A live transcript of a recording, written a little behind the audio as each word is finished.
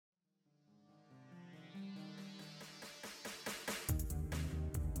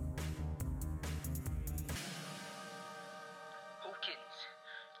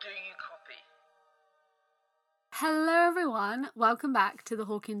Hello everyone, welcome back to the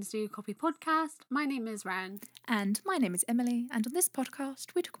Hawkins Do Copy podcast. My name is Ran. And my name is Emily, and on this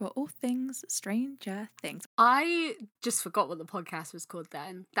podcast we talk about all things Stranger Things. I just forgot what the podcast was called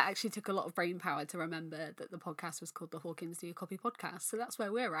then. That actually took a lot of brain power to remember that the podcast was called the Hawkins Do Copy podcast. So that's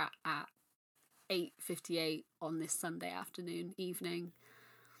where we're at 8:58 on this Sunday evening.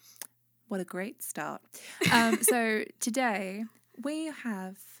 What a great start. So today we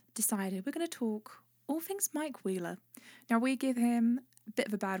have decided we're going to talk all things Mike Wheeler. Now we give him a bit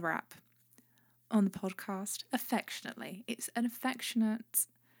of a bad rap on the podcast, affectionately. It's an affectionate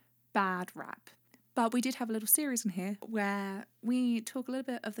bad rap. But we did have a little series in here where we talk a little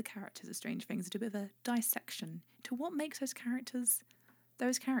bit of the characters of Stranger Things, do a bit of a dissection to what makes those characters.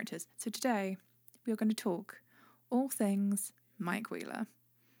 So today we are going to talk all things Mike Wheeler.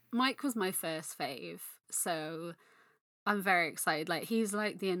 Mike was my first fave, so I'm very excited. Like, he's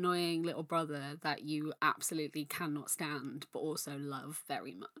like the annoying little brother that you absolutely cannot stand, but also love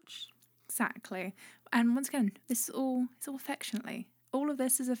very much. Exactly. And once again, it's all affectionately. All of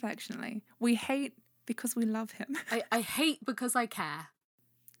this is affectionately. We hate because we love him. I hate because I care.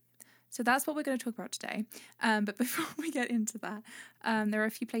 So that's what we're going to talk about today. But before we get into that, there are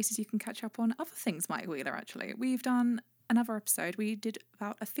a few places you can catch up on other things Mike Wheeler, actually. We've done another episode we did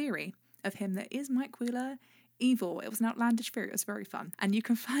about a theory of him that is Mike Wheeler evil. It was an outlandish theory. It was very fun. And you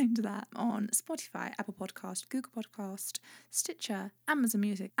can find that on Spotify, Apple Podcast, Google Podcast, Stitcher, Amazon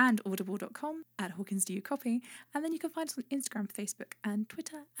Music, and audible.com at Hawkins Do You Copy. And then you can find us on Instagram, Facebook, and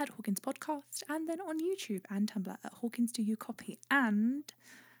Twitter at Hawkins Podcast. And then on YouTube and Tumblr at Hawkins Do You Copy. And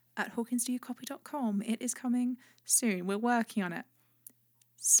at hawkinsdoyoucopy.com. It is coming soon. We're working on it.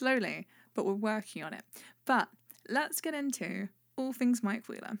 Slowly, but we're working on it. But let's get into all things Mike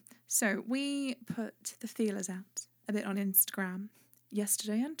Wheeler. So we put the feelers out a bit on Instagram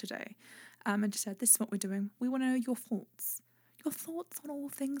yesterday and today, and just said, this is what we're doing. We want to know your thoughts. Your thoughts on all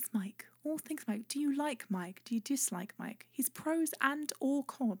things Mike. All things Mike. Do you like Mike? Do you dislike Mike? His pros and or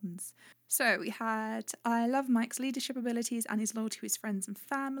cons. So we had, I love Mike's leadership abilities and his loyalty to his friends and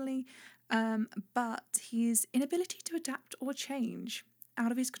family, but his inability to adapt or change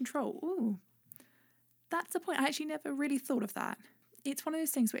out of his control. Ooh, that's the point. I actually never really thought of that. It's one of those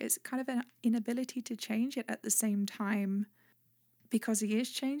things where it's kind of an inability to change it at the same time because he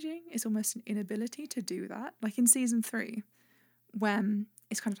is changing. It's almost an inability to do that. Like in season 3, when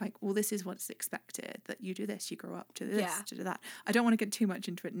it's kind of like, well, this is what's expected, that you do this, you grow up to this, to do that. I don't want to get too much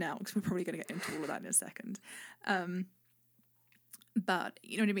into it now because we're probably going to get into all of that in a second. But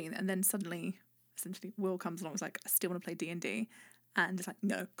you know what I mean? And then suddenly, essentially, Will comes along, it's like, I still want to play D&D. And it's like,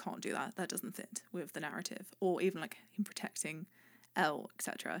 no, can't do that. That doesn't fit with the narrative. Or even like him protecting Elle,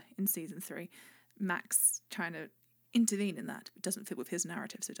 etc. in season 3. Max trying to intervene in that. It doesn't fit with his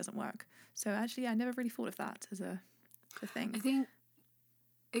narrative, so it doesn't work. So actually, I never really thought of that as a thing. I think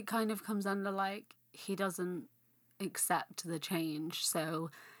it kind of comes under like he doesn't accept the change.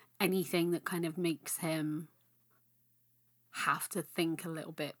 So anything that kind of makes him have to think a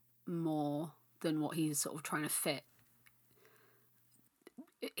little bit more than what he's sort of trying to fit,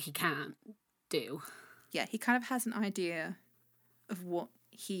 he can't do. Yeah, he kind of has an idea of what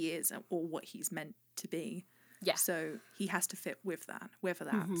he is or what he's meant to be. Yeah. So he has to fit with that, whether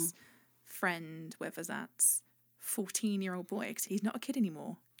that's friend, whether that's 14-year-old boy, because he's not a kid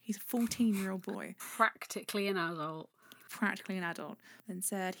anymore. He's a 14-year-old boy. Practically an adult. And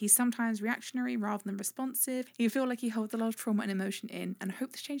said he's sometimes reactionary rather than responsive. You feel like he holds a lot of trauma and emotion in, and I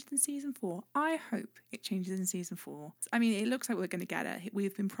hope this changes in season 4. I hope it changes in season 4. I mean, it looks like we're going to get it.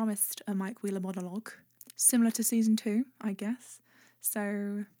 We've been promised a Mike Wheeler monologue, similar to season 2, I guess.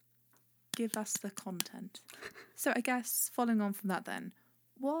 So give us the content. So I guess following on from that then,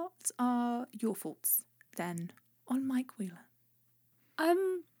 what are your thoughts then on Mike Wheeler?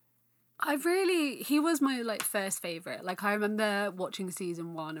 He was my like first favourite. Like I remember watching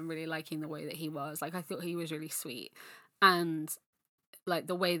season 1 and really liking the way that he was. Like I thought he was really sweet. And like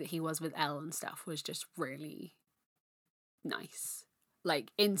the way that he was with Elle and stuff was just really nice.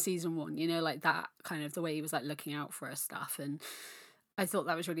 Like in season 1, you know, like that kind of the way he was like looking out for her stuff. And I thought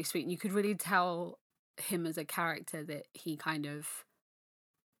that was really sweet. And you could really tell him as a character that he kind of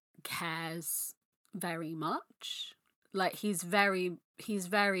cares very much. Like he is very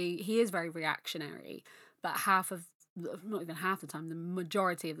reactionary, but not even half the time, the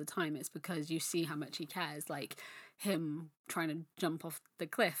majority of the time it's because you see how much he cares. Like him trying to jump off the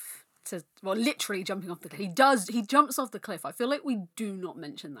cliff literally jumping off the cliff. He jumps off the cliff. I feel like we do not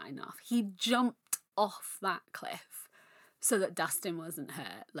mention that enough. He jumped off that cliff so that Dustin wasn't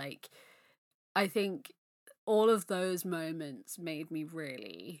hurt. Like I think all of those moments made me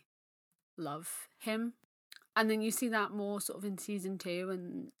really love him. And then you see that more sort of in season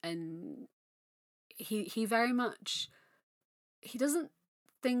 2, and he very much, he doesn't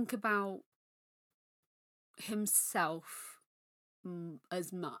think about himself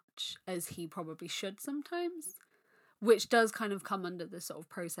as much as he probably should sometimes, which does kind of come under the sort of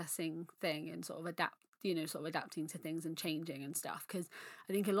processing thing and sort of adapting to things and changing and stuff, because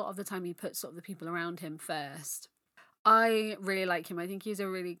I think a lot of the time he puts sort of the people around him first. I really like him. I think he's a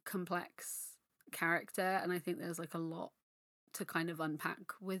really complex character, and I think there's like a lot to kind of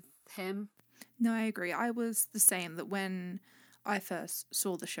unpack with him. No, I agree. I was the same, that when I first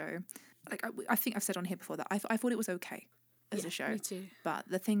saw the show, like I think I've said on here before that I thought it was okay as a show. Me too. But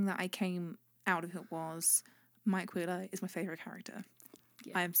the thing that I came out of it was Mike Wheeler is my favourite character.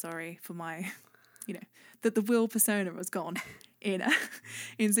 Yeah. I am sorry for my, that the Will persona was gone in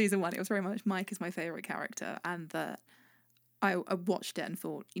season 1. It was very much Mike is my favourite character, and that I watched it and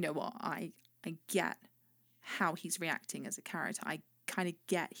thought, you know what, I get how he's reacting as a character. I kind of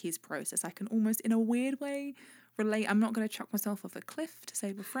get his process. I can almost, in a weird way, relate. I'm not going to chuck myself off a cliff to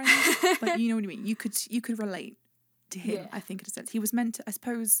save a friend, but you know what I mean. You could relate to him. Yeah. I think in a sense he was meant to. I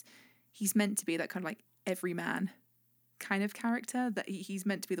suppose he's meant to be that kind of like everyman kind of character. That he's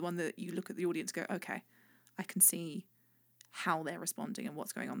meant to be the one that you look at the audience and go, okay, I can see how they're responding and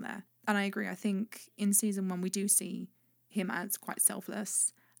what's going on there. And I agree. I think in season 1 we do see him as quite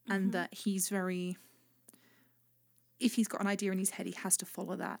selfless, and that he's very. If he's got an idea in his head, he has to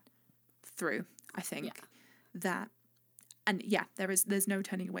follow that through. I think that, and there's no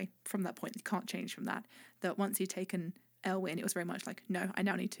turning away from that point. You can't change from that. That once he'd taken Elle in, it was very much like, no, I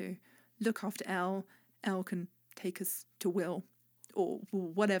now need to look after Elle. Elle can take us to Will, or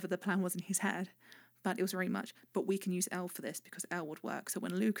whatever the plan was in his head. But it was very much, but we can use Elle for this because Elle would work. So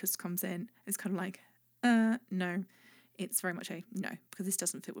when Lucas comes in, it's kind of like, no. It's very much a no, because this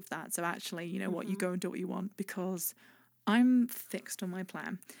doesn't fit with that. So actually, you know what, you go and do what you want, because I'm fixed on my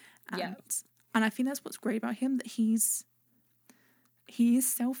plan. And I think that's what's great about him, that he is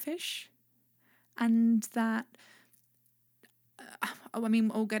selfish, and that I mean,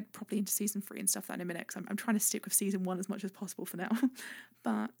 I'll get probably into season 3 and stuff that in a minute, because I'm trying to stick with season 1 as much as possible for now.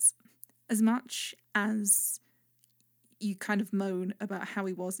 But as much as you kind of moan about how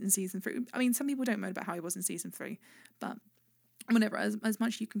he was in season 3. I mean, some people don't moan about how he was in season 3, but whenever, as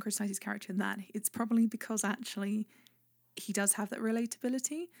much as you can criticise his character in that, it's probably because actually he does have that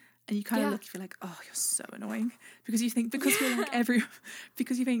relatability, and you kind of look, you feel like, oh, you're so annoying, because you think, because you're like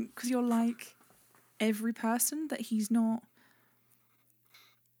because you're like every person, that he's not.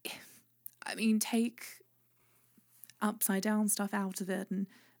 I mean, take upside down stuff out of it and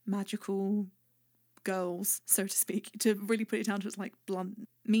magical girls, so to speak, to really put it down to its like blunt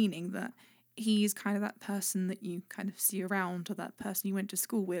meaning, that he's kind of that person that you kind of see around, or that person you went to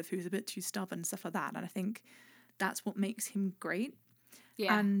school with who's a bit too stubborn and stuff like that. And I think that's what makes him great.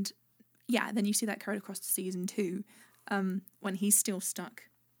 Yeah. And then you see that carried across to season 2, when he's still stuck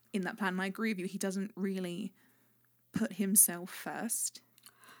in that plan. And I agree with you, he doesn't really put himself first.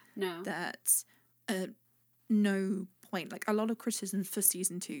 No. That no point, like a lot of criticism for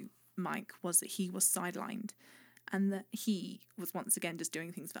season 2 Mike was that he was sidelined, and that he was once again just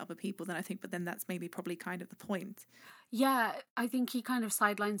doing things for other people. Then I think, but then that's maybe probably kind of the point. Yeah, I think he kind of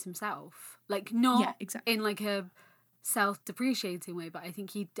sidelines himself, like not exactly in like a self-depreciating way, but I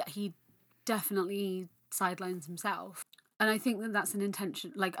think he definitely sidelines himself, and I think that that's an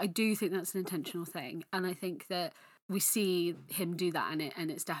intention. Like I do think that's an intentional thing, and I think that we see him do that in it,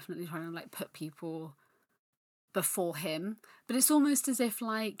 and it's definitely trying to like put people before him, but it's almost as if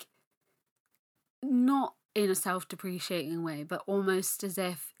like. Not in a self-depreciating way, but almost as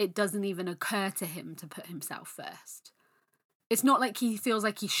if it doesn't even occur to him to put himself first. It's not like he feels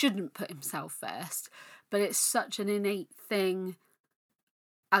like he shouldn't put himself first, but it's such an innate thing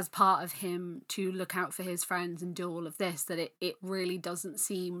as part of him to look out for his friends and do all of this, that it really doesn't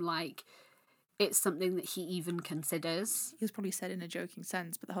seem like it's something that he even considers. He was probably said in a joking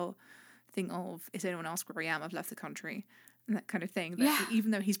sense, but the whole thing of, is anyone asked where I am, I've left the country, and that kind of thing, that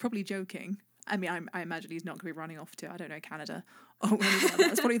even though he's probably joking, I mean, I imagine he's not going to be running off to, I don't know, Canada or anything like that.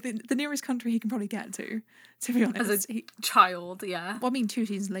 That's probably the nearest country he can probably get to be honest. As a child, yeah. Well, I mean, 2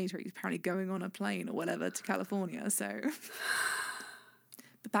 seasons later, he's apparently going on a plane or whatever to California, so.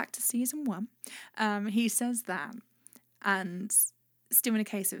 But back to season 1. He says that, and still in a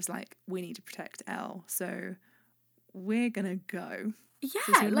case, it was like, we need to protect Elle, so we're going to go.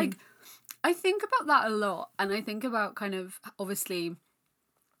 Yeah, like, I think about that a lot, and I think about kind of, obviously,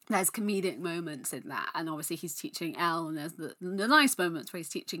 there's comedic moments in that, and obviously he's teaching Elle, and there's the nice moments where he's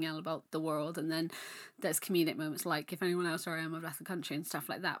teaching Elle about the world, and then there's comedic moments like, if anyone else or I am, I've left the country and stuff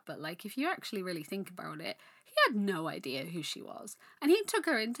like that. But like, if you actually really think about it, had no idea who she was. And he took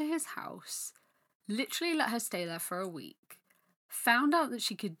her into his house, literally let her stay there for a week, found out that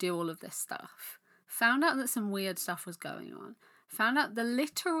she could do all of this stuff, found out that some weird stuff was going on, found out the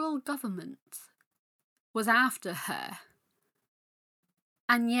literal government was after her,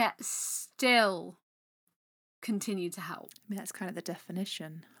 and yet still continued to help. I mean, that's kind of the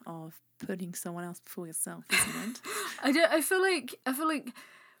definition of putting someone else before yourself, isn't it? I feel like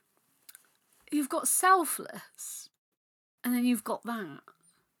you've got selfless, and then you've got that.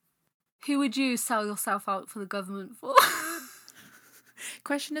 Who would you sell yourself out for the government for?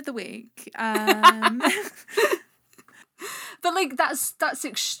 Question of the week. But like that's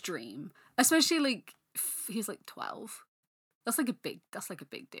extreme, especially like he's like 12. That's like a big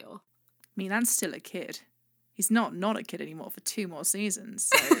deal. I mean, that's still a kid. He's not a kid anymore for 2 more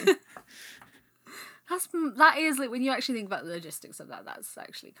seasons. So that is like, when you actually think about the logistics of that, that's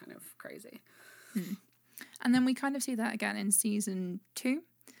actually kind of crazy. And then we kind of see that again in season 2.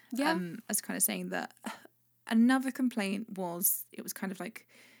 Yeah. As kind of saying that another complaint was, it was kind of like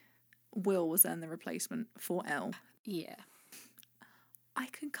Will was then the replacement for Elle. Yeah. I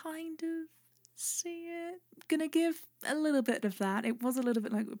can kind of see it. Gonna give a little bit of that. It was a little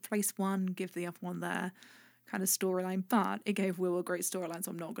bit like replace one, give the other one there kind of storyline, but it gave Will a great storyline,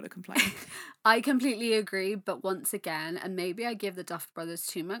 so I'm not going to complain. I completely agree, but once again, and maybe I give the Duff brothers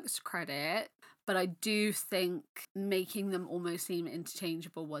too much credit, but I do think making them almost seem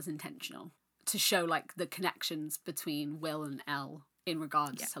interchangeable was intentional to show like the connections between Will and Elle in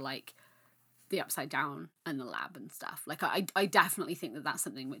regards to like the Upside Down and the lab and stuff. Like I definitely think that that's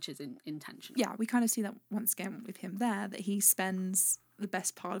something which is intentional. Yeah, we kind of see that once again with him there, that he spends the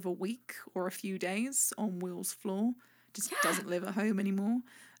best part of a week or a few days on Will's floor, just doesn't live at home anymore.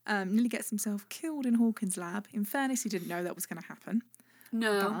 Nearly gets himself killed in Hawkins' lab. In fairness, he didn't know that was going to happen.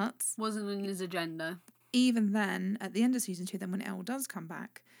 No, but wasn't in his agenda. Even then, at the end of season 2, then when Elle does come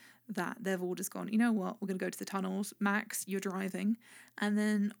back, that they've all just gone, you know what, we're going to go to the tunnels, Max, you're driving, and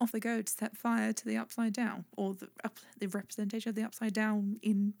then off they go to set fire to the Upside Down, or the representation of the Upside Down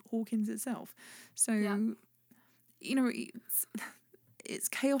in Hawkins itself. So, you know, it's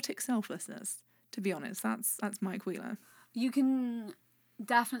chaotic selflessness, to be honest. That's Mike Wheeler. You can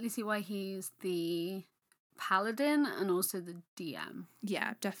definitely see why he's the paladin and also the DM.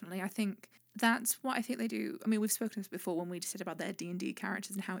 Yeah, definitely. I think that's what I think they do. I mean, we've spoken to this before when we said about their D&D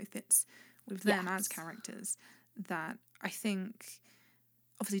characters and how it fits with them as characters. That I think,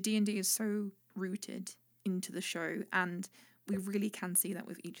 obviously, D&D is so rooted into the show, and we really can see that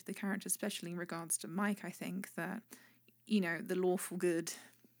with each of the characters, especially in regards to Mike. I think that, you know, the lawful good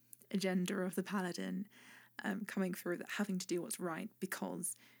agenda of the paladin coming through, that having to do what's right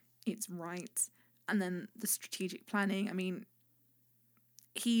because it's right, and then the strategic planning. I mean,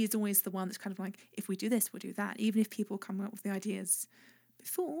 he is always the one that's kind of like, if we do this, we'll do that. Even if people come up with the ideas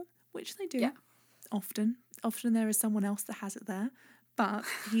before, which they do often. Often there is someone else that has it there. But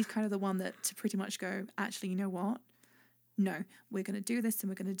he's kind of the one that to pretty much go, actually, you know what? No, we're going to do this and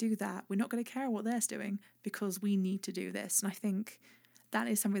we're going to do that. We're not going to care what they're doing because we need to do this. And I think that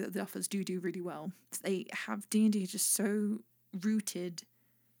is something that the Duffers do really well. They have D&D just so rooted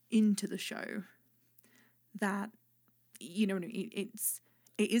into the show that, you know, it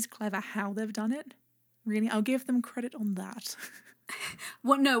is clever how they've done it. Really, I'll give them credit on that.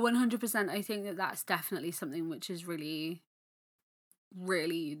 Well, no, 100%. I think that that's definitely something which is really,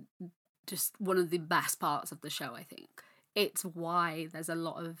 really just one of the best parts of the show, I think. It's why there's a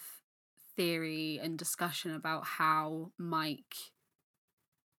lot of theory and discussion about how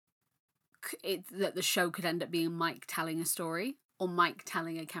that the show could end up being Mike telling a story or Mike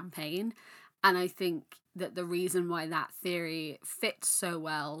telling a campaign. And I think that the reason why that theory fits so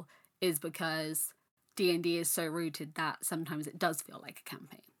well is because D&D is so rooted that sometimes it does feel like a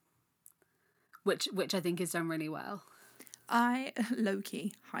campaign, which I think is done really well. I,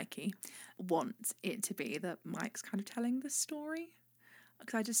 low-key, high-key, want it to be that Mike's kind of telling the story,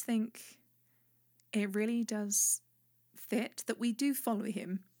 because I just think it really does fit that we do follow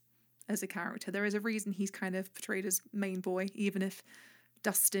him as a character. There is a reason he's kind of portrayed as main boy, even if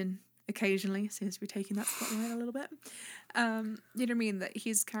Dustin occasionally seems to be taking that spotlight a little bit. You know what I mean? That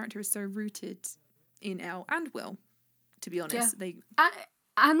his character is so rooted in Elle and Will, to be honest. Yeah.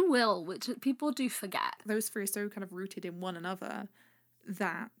 And Will, which people do forget. Those three are so kind of rooted in one another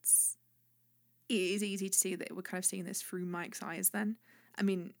that it is easy to see that we're kind of seeing this through Mike's eyes then. I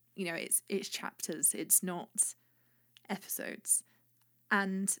mean, you know, it's chapters, it's not episodes.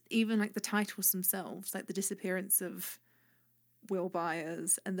 And even like the titles themselves, like the disappearance of Will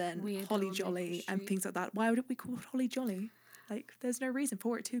Byers and then Weird Holly Jolly and things like that. Why would we call it Holly Jolly? Like, there's no reason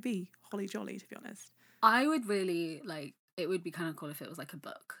for it to be Holly Jolly, to be honest. I would really like. It would be kind of cool if it was like a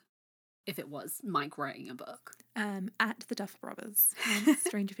book. If it was Mike writing a book. At the Duffer Brothers, once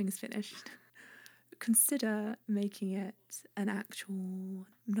Stranger Things finished, consider making it an actual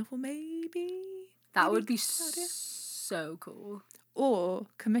novel, maybe? That would be so cool. Or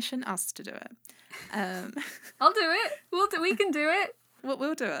commission us to do it. I'll do it. We can do it.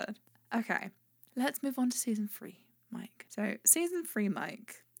 We'll do it. Okay, let's move on to season 3, Mike. So season 3,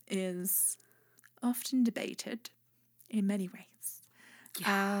 Mike, is often debated in many ways.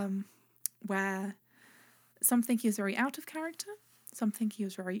 Yeah. Where some think he was very out of character, some think he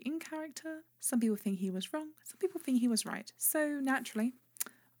was very in character, some people think he was wrong, some people think he was right. So naturally,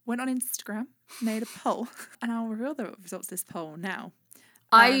 went on Instagram, made a poll, and I'll reveal the results of this poll now.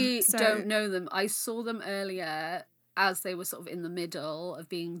 I don't know them. I saw them earlier as they were sort of in the middle of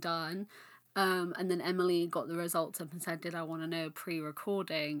being done. And then Emily got the results up and said, did I want to know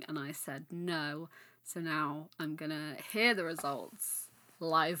pre-recording? And I said no. So now I'm going to hear the results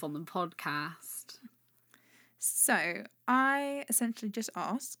live on the podcast. So I essentially just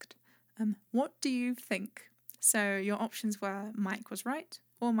asked, what do you think? So your options were Mike was right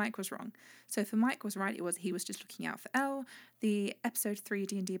or Mike was wrong. So for Mike was right, he was just looking out for Elle. The episode 3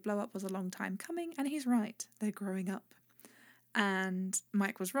 D&D blow up was a long time coming, and he's right. They're growing up. And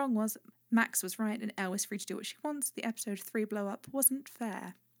Mike was wrong was Max was right and Elle was free to do what she wants. The episode 3 blow up wasn't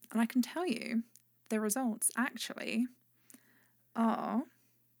fair. And I can tell you the results actually are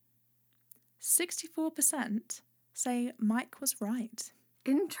 64% say Mike was right.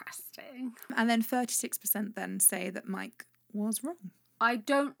 Interesting. And then 36% then say that Mike was wrong. I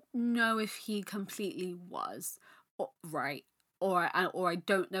don't know if he completely was right, or I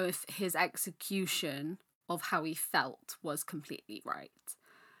don't know if his execution of how he felt was completely right,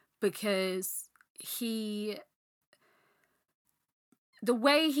 because the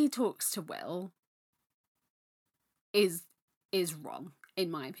way he talks to Will is wrong,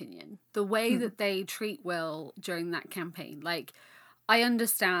 in my opinion. The way that they treat Will during that campaign, like, I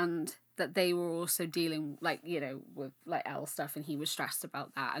understand that they were also dealing, like, you know, with like Elle stuff, and he was stressed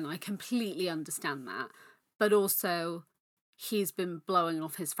about that, and I completely understand that. But also, he's been blowing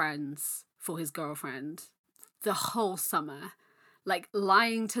off his friends for his girlfriend the whole summer, like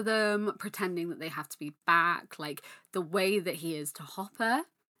lying to them, pretending that they have to be back. Like, the way that he is to Hopper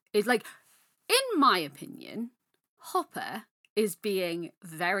is, like, in my opinion, Hopper is being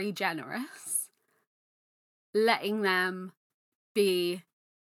very generous, letting them be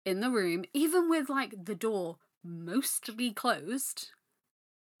in the room, even with like the door mostly closed.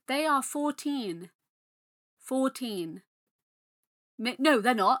 They are 14. No,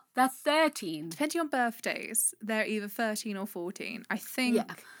 they're not. They're 13. Depending on birthdays, they're either 13 or 14. I think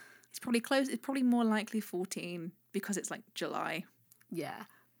it's probably close. It's probably more likely 14 because it's like July. Yeah.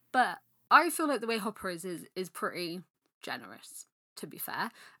 But I feel like the way Hopper is pretty generous, to be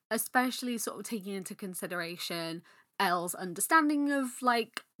fair. Especially sort of taking into consideration Elle's understanding of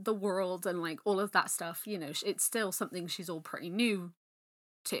like the world and like all of that stuff. You know, it's still something she's all pretty new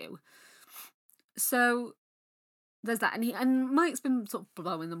to. So there's that, and Mike's been sort of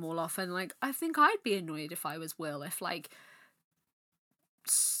blowing them all off, and like I think I'd be annoyed if I was Will, if like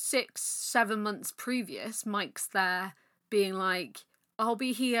 6-7 months previous Mike's there being like, I'll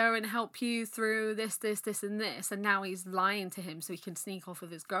be here and help you through this and this, and now he's lying to him so he can sneak off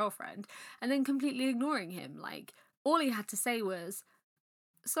with his girlfriend, and then completely ignoring him. Like, all he had to say was,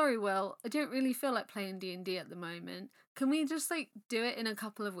 sorry Will, I don't really feel like playing D&D at the moment, can we just like do it in a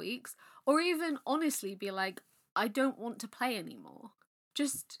couple of weeks? Or even honestly be like, I don't want to play anymore.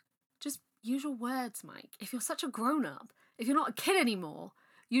 Just use your words, Mike. If you're such a grown-up, if you're not a kid anymore,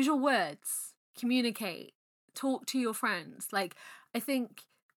 use your words, communicate, talk to your friends. Like, I think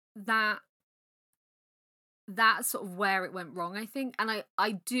that's sort of where it went wrong, I think. And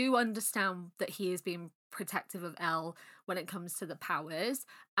I do understand that he is being protective of Elle when it comes to the powers,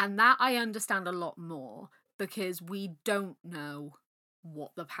 and that I understand a lot more, because we don't know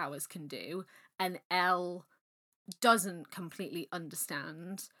what the powers can do, and Elle doesn't completely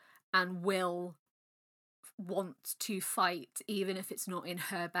understand and will want to fight even if it's not in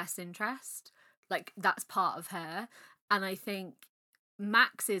her best interest. Like, that's part of her. And I think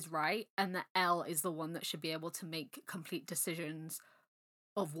Max is right, and that Elle is the one that should be able to make complete decisions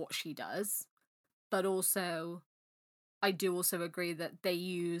of what she does. But also, I do also agree that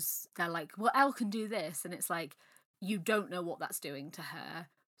they're like, well, Elle can do this, and it's like, you don't know what that's doing to her,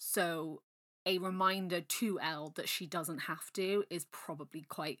 so a reminder to Elle that she doesn't have to is probably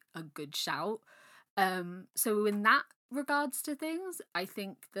quite a good shout. So in that regards to things, I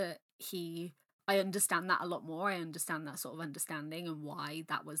think that he I understand that a lot more. I understand that sort of understanding and why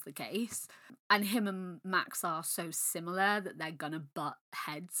that was the case. And him and Max are so similar that they're gonna butt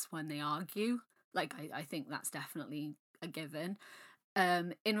heads when they argue. Like, I think that's definitely a given.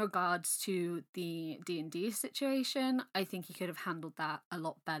 In regards to the D&D situation, I think he could have handled that a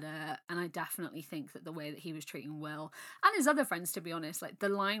lot better, and I definitely think that the way that he was treating Will and his other friends, to be honest, like the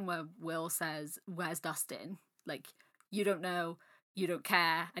line where Will says, "Where's Dustin?" Like, you don't know, you don't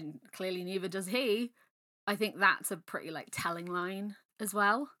care, and clearly neither does he. I think that's a pretty like telling line as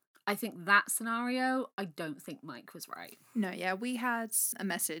well. I think that scenario, I don't think Mike was right. No, yeah, we had a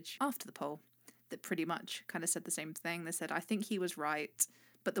message after the poll that pretty much kind of said the same thing. They said, I think he was right,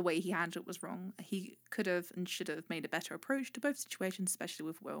 but the way he handled it was wrong. He could have and should have made a better approach to both situations, especially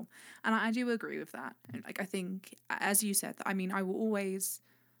with Will. And I do agree with that. And like, I think, as you said, I mean, I will always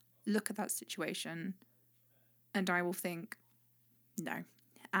look at that situation and I will think, no.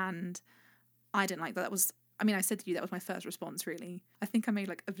 And I didn't like that. That was, I mean, I said to you, that was my first response, really. I think I made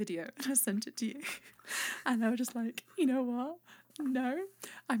like a video and I sent it to you. And I was just like, you know what? No,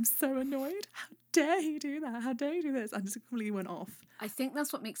 I'm so annoyed. How dare he do that? How dare he do this? I just completely went off. I think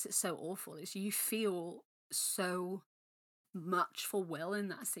that's what makes it so awful, is you feel so much for Will in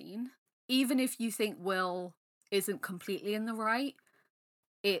that scene. Even if you think Will isn't completely in the right,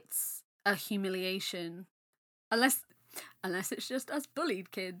 it's a humiliation. Unless it's just us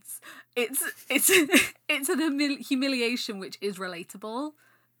bullied kids. It's an humiliation which is relatable.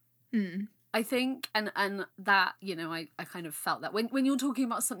 I think, and that, you know, I kind of felt that when you're talking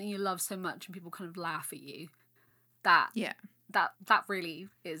about something you love so much and people kind of laugh at you, that really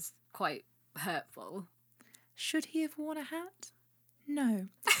is quite hurtful. Should he have worn a hat? No.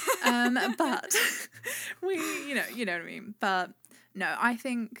 But you know what I mean. But no, I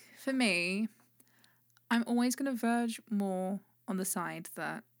think for me, I'm always going to verge more on the side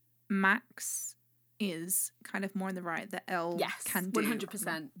that Max is kind of more in the right, that Elle can do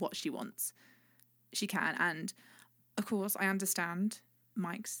 100% what she wants. She can. And of course, I understand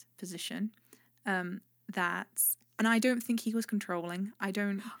Mike's position. And I don't think he was controlling. I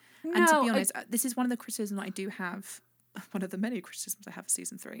don't. No, and to be honest, this is one of the criticisms I do have, one of the many criticisms I have of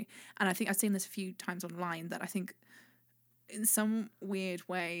season 3. And I think I've seen this a few times online, that I think in some weird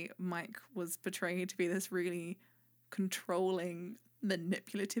way, Mike was portrayed to be this really controlling,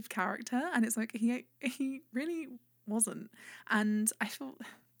 manipulative character, and it's like he really wasn't. And I thought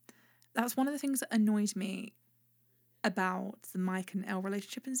that's one of the things that annoyed me about the Mike and Elle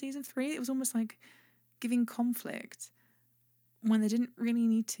relationship in season 3. It was almost like giving conflict when there didn't really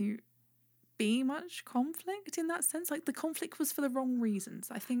need to be much conflict in that sense. Like, the conflict was for the wrong reasons.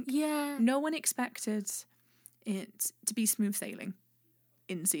 I think no one expected it to be smooth sailing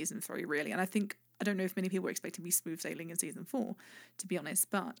in season 3, really. And I don't know if many people were expecting to be smooth sailing in season 4, to be honest,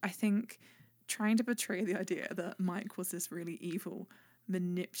 but I think trying to portray the idea that Mike was this really evil,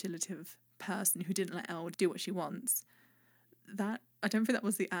 manipulative person who didn't let Elle do what she wants, that I don't think that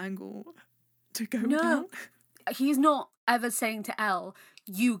was the angle to go down. He's not ever saying to Elle,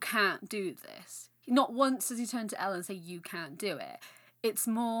 you can't do this. Not once does he turn to Elle and say, you can't do it. It's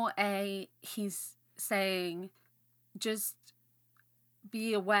more he's saying, just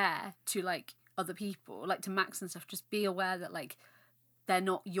be aware to like other people, like to Max and stuff, just be aware that like they're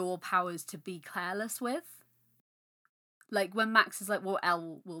not your powers to be careless with. Like when Max is like, well,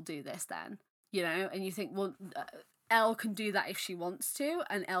 Elle will do this then, you know, and you think, well, Elle can do that if she wants to,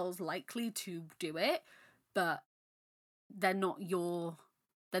 and Elle's likely to do it, but they're not your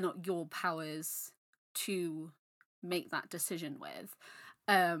powers to make that decision with.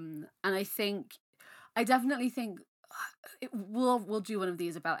 And I definitely think we'll do one of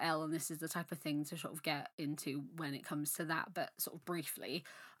these about Elle, and this is the type of thing to sort of get into when it comes to that, but sort of briefly,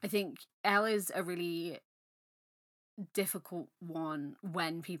 I think Elle is a really difficult one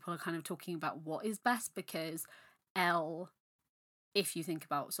when people are kind of talking about what is best, because Elle, if you think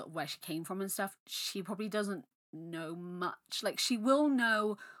about sort of where she came from and stuff, she probably doesn't know much. Like, she will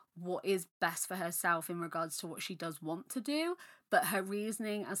know what is best for herself in regards to what she does want to do, but her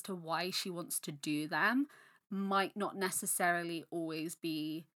reasoning as to why she wants to do them might not necessarily always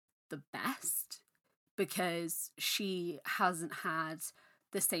be the best, because she hasn't had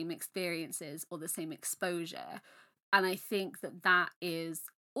the same experiences or the same exposure. And I think that is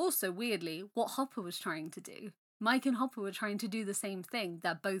also, weirdly, what Hopper was trying to do. Mike and Hopper were trying to do the same thing.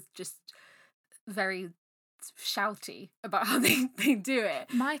 They're both just very shouty about how they do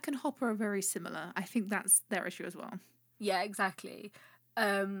it. Mike and Hopper are very similar. I think that's their issue as well. Yeah, exactly.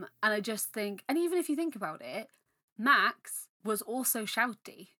 And I just think, and even if you think about it, Max was also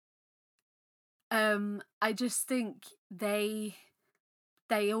shouty. I just think they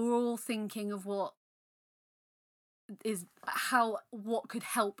they are all thinking of what could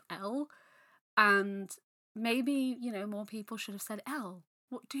help Elle, and maybe, you know, more people should have said, Elle,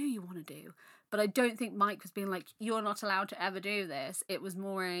 what do you want to do? But I don't think Mike was being like, you're not allowed to ever do this. It was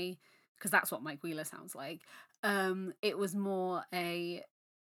more because that's what Mike Wheeler sounds like. It was more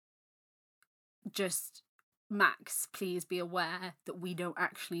just, Max, please be aware that we don't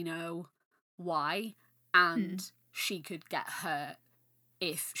actually know why, and she could get hurt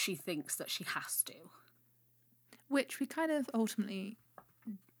if she thinks that she has to. Which we kind of ultimately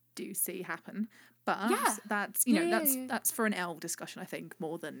do see happen. But that's, that's for an Elle discussion, I think,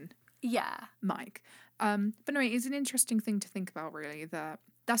 more than Mike. But no, it's an interesting thing to think about, really.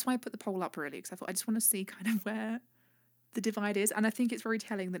 That's why I put the poll up, really, because I thought I just want to see kind of where the divide is. And I think it's very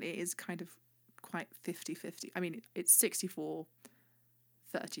telling that it is kind of quite 50-50. I mean, it's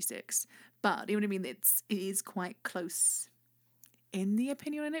 64-36. But, you know what I mean? It is quite close in the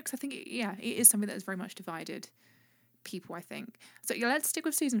opinion on it, because I think, it is something that has very much divided people, I think. So, let's stick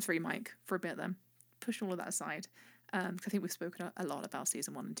with season 3, Mike, for a bit then. Push all of that aside. Because I think we've spoken a lot about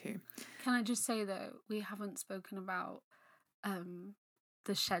season 1 and 2. Can I just say, though, we haven't spoken about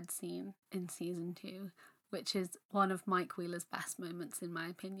the shed scene in season 2, which is one of Mike Wheeler's best moments, in my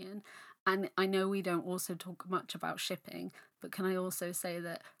opinion. And I know we don't also talk much about shipping, but can I also say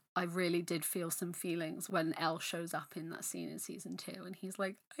that I really did feel some feelings when Elle shows up in that scene in season 2, and he's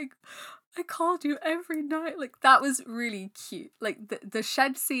like, I called you every night. Like, that was really cute. Like, the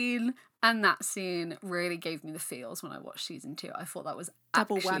shed scene and that scene really gave me the feels when I watched season 2. I thought that was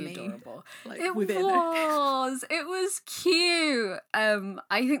double actually whammy, adorable. like, it within. It was cute.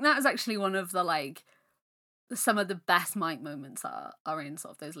 I think that was actually one of the, like, some of the best Mike moments are in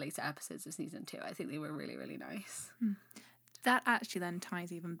sort of those later episodes of season 2. I think they were really, really nice. That actually then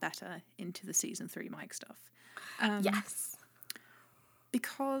ties even better into the season 3 Mike stuff. Yes.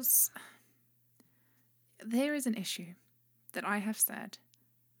 Because there is an issue that I have said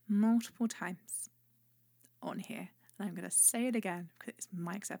multiple times on here, and I'm going to say it again because it's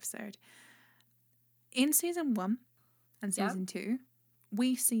Mike's episode. In season 1 and season 2,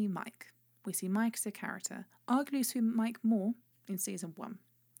 we see Mike. We see Mike as a character. Arguably, we see Mike more in season 1.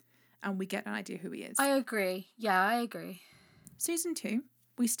 And we get an idea who he is. I agree. Yeah, I agree. Season 2,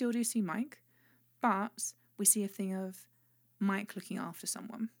 we still do see Mike, but we see a thing of Mike looking after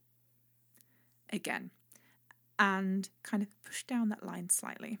someone. Again. And kind of push down that line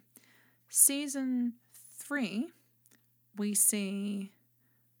slightly. Season 3, we see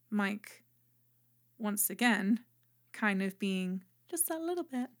Mike once again kind of being just a little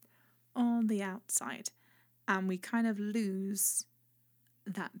bit on the outside. And we kind of lose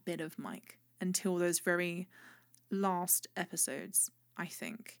that bit of Mike until those very last episodes, I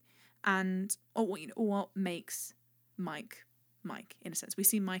think. And what makes Mike in a sense. We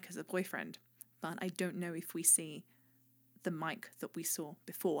see Mike as a boyfriend, but I don't know if we see the Mike that we saw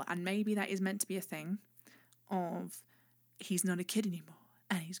before. And maybe that is meant to be a thing of he's not a kid anymore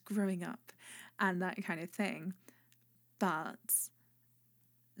and he's growing up and that kind of thing. But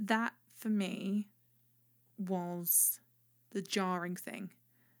that, for me, was the jarring thing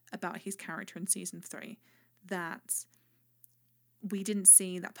about his character in season 3, that we didn't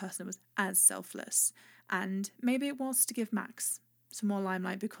see that person that was as selfless. And maybe it was to give Max some more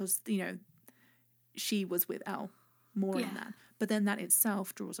limelight because, she was with Elle more in that. But then that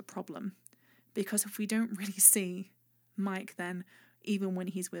itself draws a problem, because if we don't really see Mike then, even when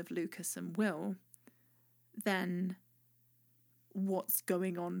he's with Lucas and Will, then what's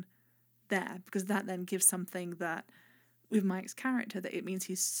going on there? Because that then gives something that with Mike's character, that it means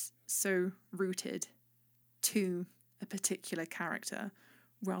he's so rooted to a particular character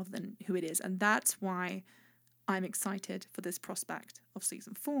rather than who it is. And that's why I'm excited for this prospect of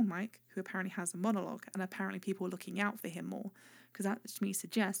season 4 Mike, who apparently has a monologue, and apparently people are looking out for him more, because that to me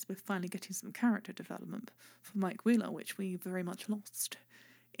suggests we're finally getting some character development for Mike Wheeler, which we very much lost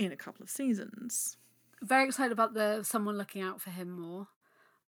in a couple of seasons. Very excited about someone looking out for him more.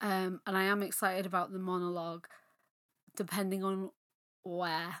 And I am excited about the monologue, depending on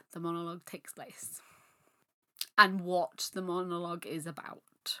where the monologue takes place and what the monologue is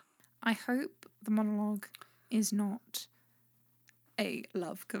about. I hope the monologue is not a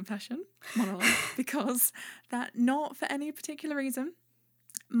love confession monologue, because that, not for any particular reason,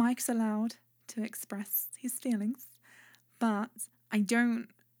 Mike's allowed to express his feelings, but I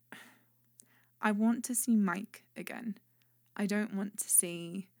want to see Mike again. I don't want to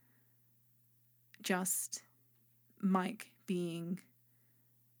see just Mike being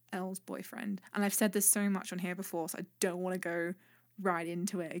Elle's boyfriend. And I've said this so much on here before, so I don't want to go right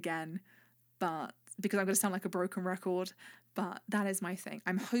into it again. But because I'm going to sound like a broken record, but that is my thing.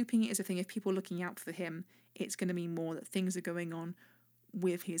 I'm hoping it is a thing. If people are looking out for him, it's going to be more that things are going on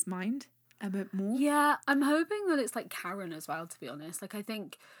with his mind a bit more. Yeah, I'm hoping that it's like Karen as well, to be honest. Like, I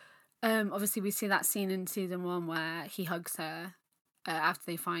think, obviously we see that scene in season 1 where he hugs her after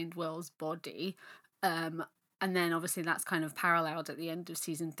they find Will's body. And then obviously that's kind of paralleled at the end of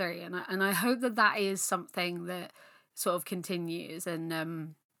season 3. And I hope that that is something that sort of continues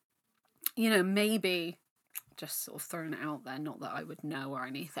and, you know, maybe just sort of throwing it out there, not that I would know or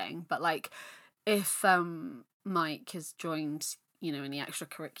anything, but like if Mike has joined, you know, any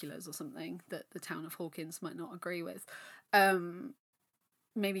extracurriculars or something that the town of Hawkins might not agree with,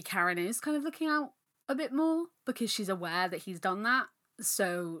 maybe Karen is kind of looking out a bit more because she's aware that he's done that.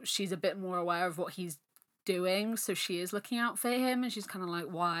 So she's a bit more aware of what he's doing. So she is looking out for him and she's kind of like,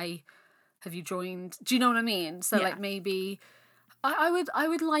 why have you joined? Do you know what I mean? So like maybe I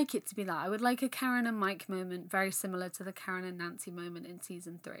would like it to be that. I would like a Karen and Mike moment very similar to the Karen and Nancy moment in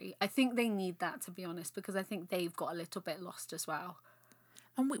season 3. I think they need that, to be honest, because I think they've got a little bit lost as well.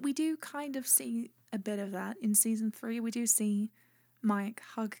 And we do kind of see a bit of that in season 3. We do see Mike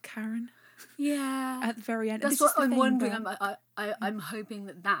hug Karen. Yeah. At the very end. That's what I'm wondering. I'm hoping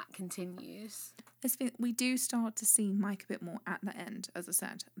that continues. We do start to see Mike a bit more at the end, as I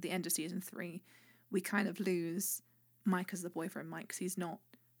said. At the end of season 3, we kind of lose Mike as the boyfriend Mike because he's not.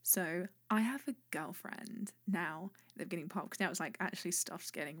 So I have a girlfriend now at the beginning part because now it's like actually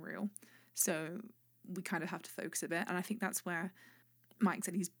stuff's getting real. So we kind of have to focus a bit. And I think that's where Mike's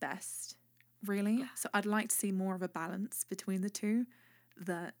at his best, really. Yeah. So I'd like to see more of a balance between the two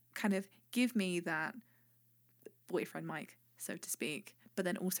that kind of give me that boyfriend Mike, so to speak, but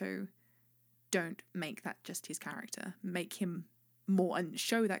then also don't make that just his character. Make him more and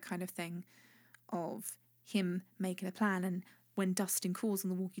show that kind of thing of him making a plan. And when Dustin calls on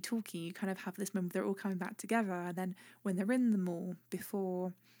the walkie-talkie, you kind of have this moment they're all coming back together. And then when they're in the mall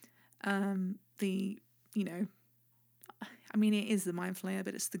before it is the Mind Flayer,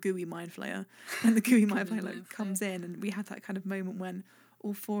 but it's the gooey Mind Flayer. And the gooey Mind Flayer comes in and we have that kind of moment when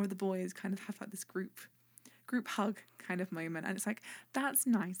all 4 of the boys kind of have like this group hug kind of moment. And it's like, that's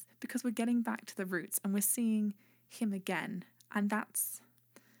nice because we're getting back to the roots and we're seeing him again.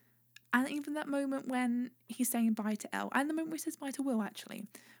 And even that moment when he's saying bye to Elle and the moment where he says bye to Will, actually,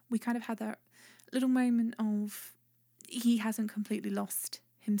 we kind of had that little moment of he hasn't completely lost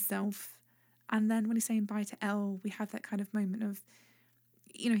himself. And then when he's saying bye to Elle, we have that kind of moment of,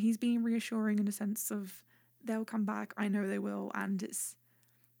 you know, he's being reassuring in a sense of they'll come back. I know they will. And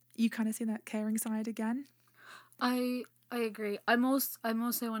you kind of see that caring side again. I agree. I'm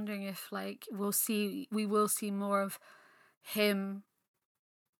also wondering if like we will see more of him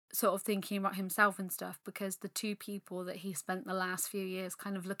sort of thinking about himself and stuff, because the 2 people that he spent the last few years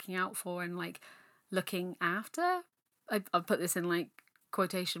kind of looking out for and like looking after, I'll put this in like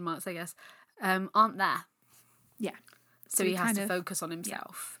quotation marks, I guess, aren't there. Yeah. So he has to focus on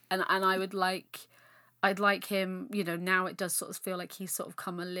himself. Yeah. And I'd like him, you know, now it does sort of feel like he's sort of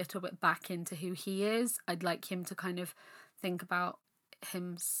come a little bit back into who he is. I'd like him to kind of think about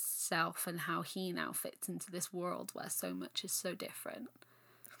himself and how he now fits into this world where so much is so different.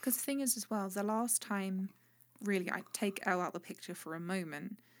 Because the thing is as well, the last time, really, I take Elle out of the picture for a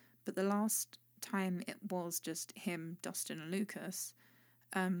moment, but the last time it was just him, Dustin and Lucas,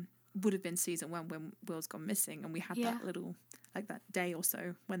 would have been season 1 when Will's gone missing, and we had that little, like that day or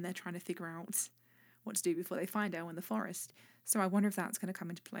so when they're trying to figure out what to do before they find Elle in the forest. So I wonder if that's going to come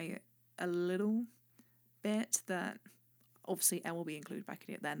into play a little bit, that obviously Elle will be included back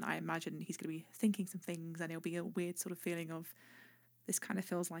in it then. I imagine he's going to be thinking some things and it'll be a weird sort of feeling of this kind of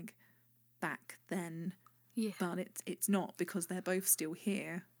feels like back then. Yeah. But it's not, because they're both still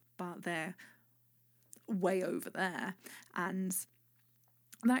here, but they're way over there and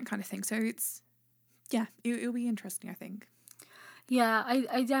that kind of thing. So it'll be interesting, I think. Yeah,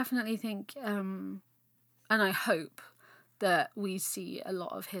 I definitely think, and I hope that we see a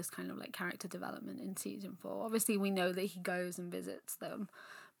lot of his kind of like character development in season 4. Obviously, we know that he goes and visits them,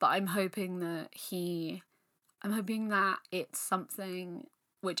 but I'm hoping that it's something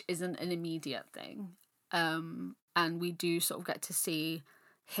which isn't an immediate thing, and we do sort of get to see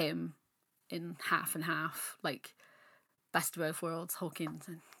him in half and half, like best of both worlds, Hawkins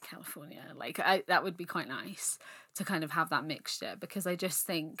and California. Like that would be quite nice to kind of have that mixture, because I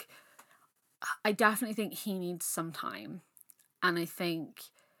definitely think he needs some time, and I think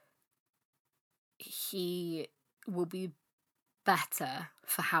he will be better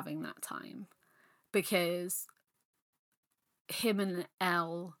for having that time, because him and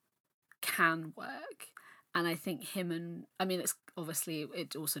Elle can work, and I think it's obviously,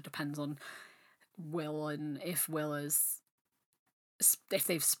 it also depends on Will and if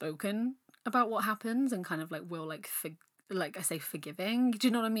they've spoken about what happens and kind of like Will like I say forgiving. Do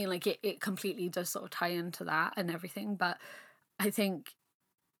you know what I mean? Like it completely does sort of tie into that and everything. But I think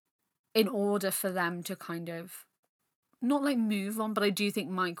in order for them to kind of not like move on, but I do think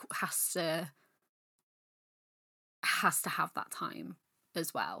Mike has to have that time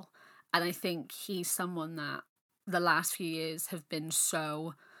as well. And I think he's someone that the last few years have been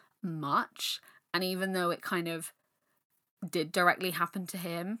so much. And even though it kind of did directly happen to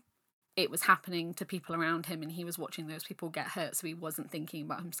him, it was happening to people around him and he was watching those people get hurt, so he wasn't thinking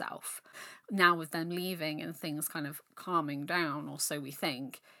about himself. Now with them leaving and things kind of calming down, or so we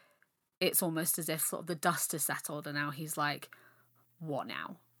think, it's almost as if sort of the dust has settled and now he's like, what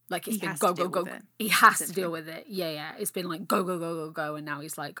now? Like it's been go. He has to deal with it. Yeah. It's been like go, and now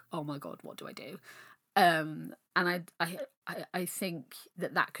he's like, oh my God, what do I do? And I think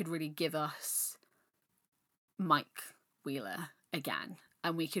that could really give us Mike Wheeler again,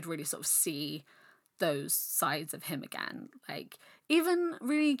 and we could really sort of see those sides of him again. Like even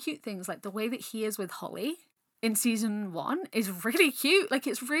really cute things like the way that he is with Holly in season 1 is really cute. Like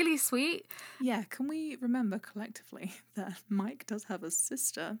it's really sweet. Yeah, can we remember collectively that Mike does have a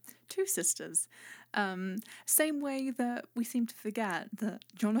sister, 2 sisters. Same way that we seem to forget that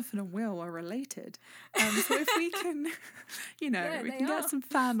Jonathan and Will are related. So if we can, we can get some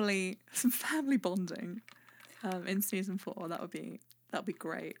family bonding in season 4, that would be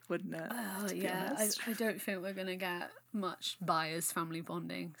great, wouldn't it? Oh yeah, I don't think we're gonna get much Byers family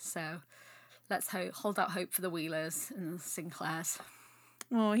bonding, so let's hold out hope for the Wheelers and the Sinclairs.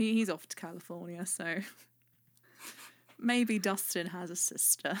 Well, he's off to California, so maybe Dustin has a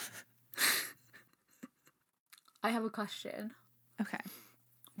sister. I have a question. Okay.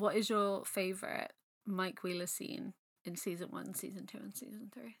 What is your favourite Mike Wheeler scene in season 1, season 2, and season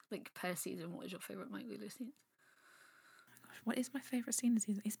 3? Like per season, what is your favourite Mike Wheeler scene? What is my favourite scene in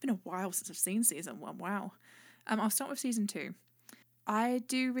season? It's been a while since I've seen season 1. Wow. I'll start with season 2. I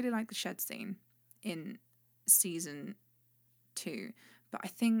do really like the shed scene in season 2, but I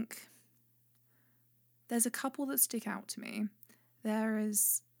think there's a couple that stick out to me. There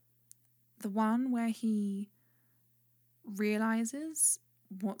is the one where he realizes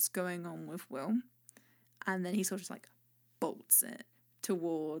what's going on with Will, and then he sort of like bolts it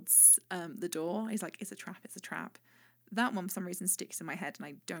towards the door. He's like, it's a trap. That one, for some reason, sticks in my head, and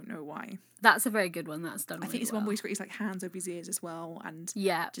I don't know why. That's a very good one. That's done. I think it's one where he's like hands over his ears as well, and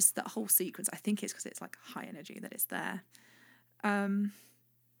just that whole sequence. I think it's because it's like high energy that it's there. I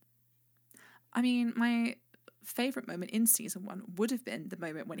mean, my favourite moment in season 1 would have been the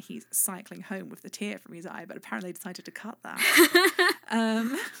moment when he's cycling home with the tear from his eye, but apparently they decided to cut that.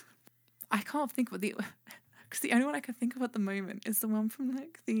 I can't think of because the only one I can think of at the moment is the one from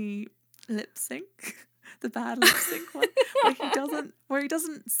like the lip sync. The bad lip sync one where he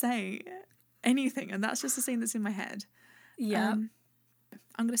doesn't say anything, and that's just a scene that's in my head. Yeah.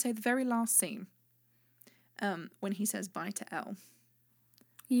 I'm gonna say the very last scene, when he says bye to Elle.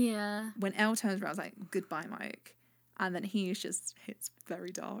 Yeah. When Elle turns around, I was like, goodbye, Mike. And then it's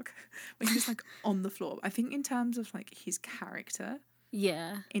very dark. When he's just like on the floor. I think in terms of like his character.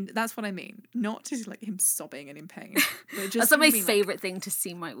 Yeah. That's what I mean. Not just like him sobbing and in pain. But just that's my favourite thing to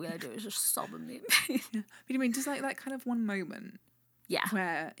see Mike Wheeler do is just sob and be in pain. Yeah. But I mean, just like that kind of one moment. Yeah.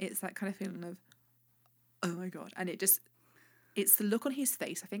 Where it's that kind of feeling of, oh my God. And it's the look on his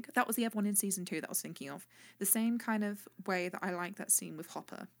face. I think that was the other one in season 2 that I was thinking of. The same kind of way that I like that scene with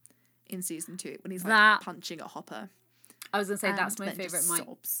Hopper in season 2 when he's like punching at Hopper. I was going to say that's my favourite Mike.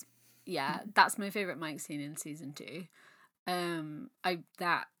 Sobs. Yeah, that's my favourite Mike scene in season 2.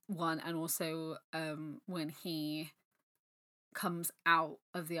 That one, and also when he comes out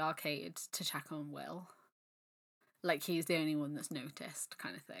of the arcade to check on Will, like he's the only one that's noticed,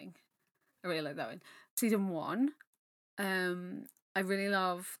 kind of thing. I really like that one. Season 1, I really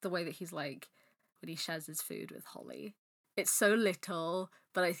love the way that he's like when he shares his food with Holly. It's so little,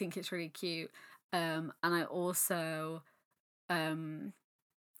 but I think it's really cute. And I also really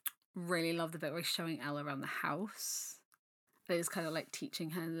love the bit where he's showing Elle around the house. It's kind of like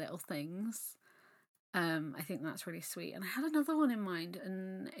teaching her little things. I think that's really sweet. And I had another one in mind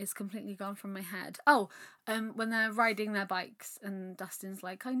and it's completely gone from my head. When they're riding their bikes and Dustin's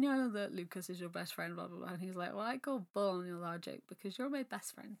like, I know that Lucas is your best friend, blah, blah, blah. And he's like, well, I go bull on your logic because you're my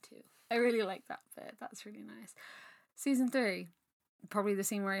best friend too. I really like that bit. That's really nice. Season 3, probably the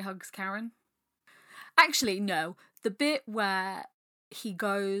scene where he hugs Karen. Actually, no. The bit where he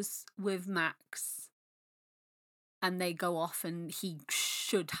goes with Max and they go off and he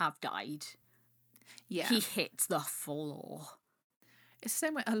should have died. Yeah. He hits the floor. It's the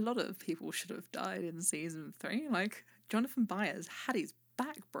same way a lot of people should have died in season 3. Like, Jonathan Byers had his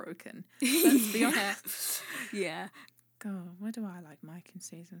back broken. Let's be honest. Yeah. God, why do I like Mike in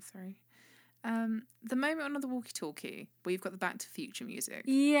season 3? The moment on the walkie-talkie where you've got the Back to Future music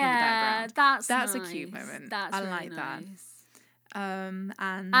in the background. That's nice. a cute moment. That's I really like that.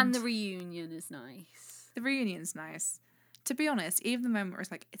 And the reunion is nice. The reunion's nice. To be honest, even the moment where it's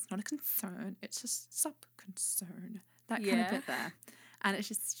like, it's not a concern, it's just sub-concern. That kind of bit there. And it's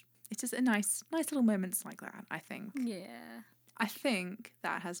just a nice little moments like that, I think. Yeah. I think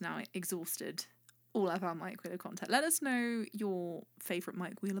that has now exhausted all of our Mike Wheeler content. Let us know your favourite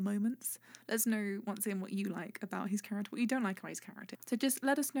Mike Wheeler moments. Let us know, once again, what you like about his character, what you don't like about his character. So just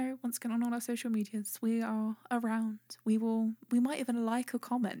let us know, once again, on all our social medias. We are around. We might even like or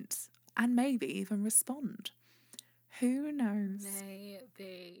comment and maybe even respond. Who knows?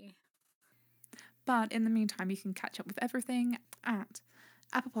 Maybe. But in the meantime, you can catch up with everything at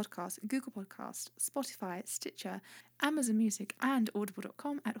Apple Podcasts, Google Podcasts, Spotify, Stitcher, Amazon Music, and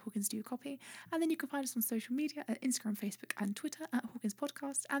Audible.com at Hawkins Do You Copy. And then you can find us on social media at Instagram, Facebook, and Twitter at Hawkins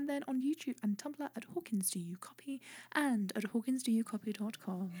Podcast, and then on YouTube and Tumblr at Hawkins Do You Copy and at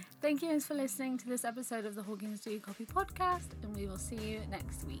HawkinsDoYouCopy.com. Thank you for listening to this episode of the Hawkins Do You Copy podcast, and we will see you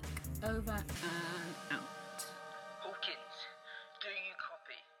next week. Over and